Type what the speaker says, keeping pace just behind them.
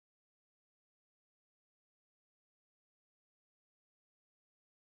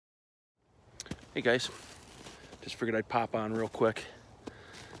Hey guys, just figured I'd pop on real quick.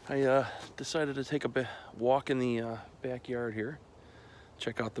 I decided to take a walk in the backyard here,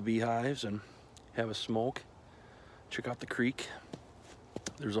 check out the beehives and have a smoke, check out the creek.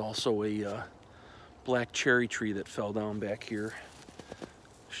 There's also a black cherry tree that fell down back here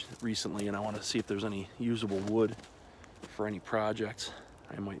recently, and I want to see if there's any usable wood for any projects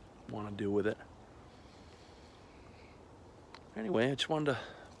I might want to do with it. Anyway, I just wanted to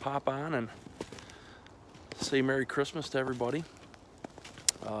pop on and say Merry Christmas to everybody,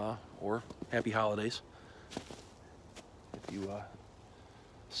 or Happy Holidays if you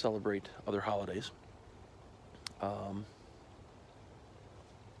celebrate other holidays.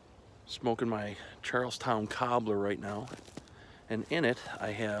 Smoking my Charlestown cobbler right now, and in it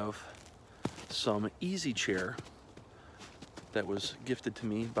I have some easy chair that was gifted to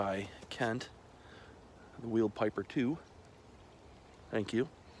me by Kent, the Wheeled Piper 2. Thank you.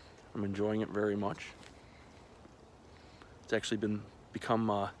 I'm enjoying it very much. It's actually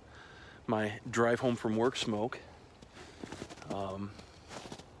become my drive home from work smoke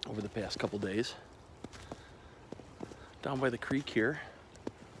over the past couple days. Down by the creek here.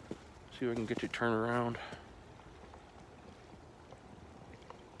 See if I can get you to turn around.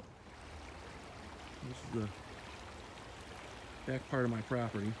 This is the back part of my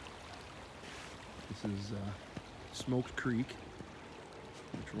property. This is Smoked Creek,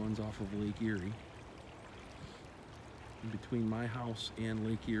 which runs off of Lake Erie. In between my house and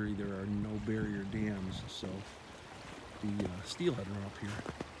Lake Erie, there are no barrier dams, so the steelhead run up here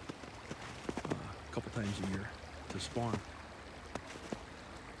a couple times a year to spawn.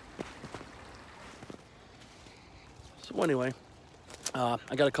 So anyway, I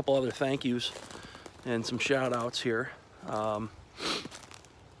got a couple other thank yous and some shout outs here.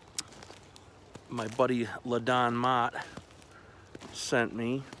 My buddy LaDon Mott sent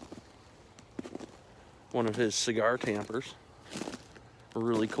me one of his cigar tampers.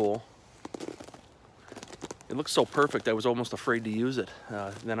 Really cool. It looks so perfect, I was almost afraid to use it.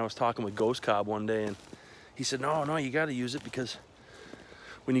 Then I was talking with Ghost Cobb one day, and he said, no, you gotta use it, because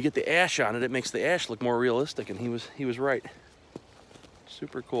when you get the ash on it, it makes the ash look more realistic, and he was right.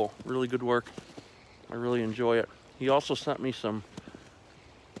 Super cool, really good work. I really enjoy it. He also sent me some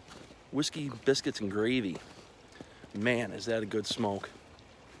whiskey biscuits and gravy. Man, is that a good smoke.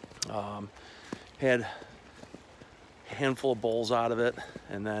 Had a handful of bowls out of it,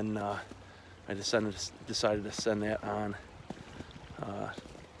 and then I decided to send that on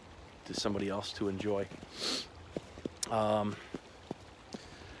to somebody else to enjoy. Want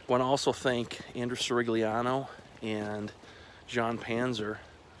to also thank Andrew Sirigliano and John Panzer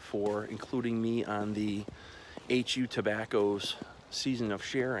for including me on the HU Tobacco's season of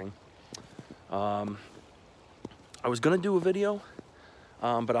sharing. I was gonna do a video,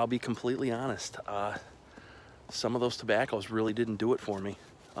 but I'll be completely honest. Some of those tobaccos really didn't do it for me.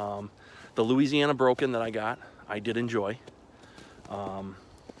 The Louisiana Broken that I got, I did enjoy.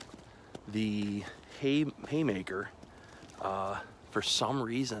 The Haymaker, for some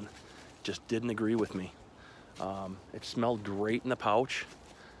reason, just didn't agree with me. It smelled great in the pouch,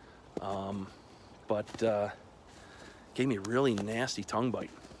 but gave me a really nasty tongue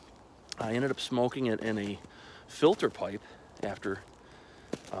bite. I ended up smoking it in a filter pipe after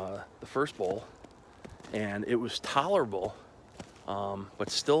the first bowl, and it was tolerable, but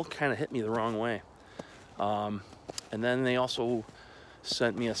still kind of hit me the wrong way. And then they also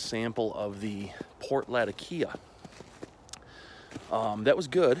sent me a sample of the Port Latakia. That was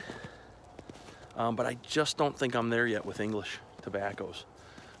good, but I just don't think I'm there yet with English tobaccos.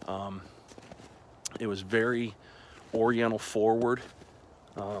 It was very Oriental forward,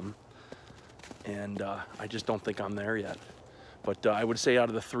 and I just don't think I'm there yet. But I would say out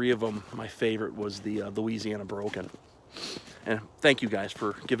of the three of them, my favorite was the Louisiana Broken. And thank you guys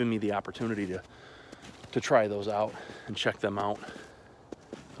for giving me the opportunity to try those out and check them out,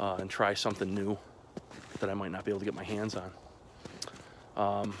 and try something new that I might not be able to get my hands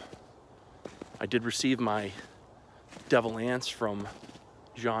on. I did receive my Devil Ants from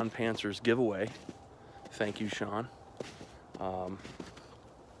John Panzer's giveaway. Thank you, Sean.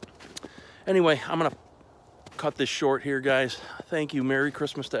 Anyway, I'm gonna cut this short here, guys. Thank you. Merry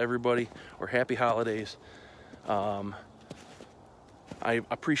Christmas to everybody, or Happy Holidays. I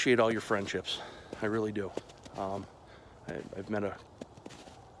appreciate all your friendships. I really do. I've met a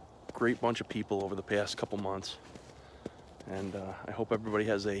great bunch of people over the past couple months, and I hope everybody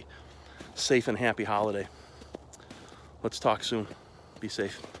has a safe and happy holiday. Let's talk soon. Be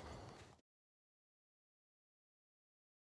safe.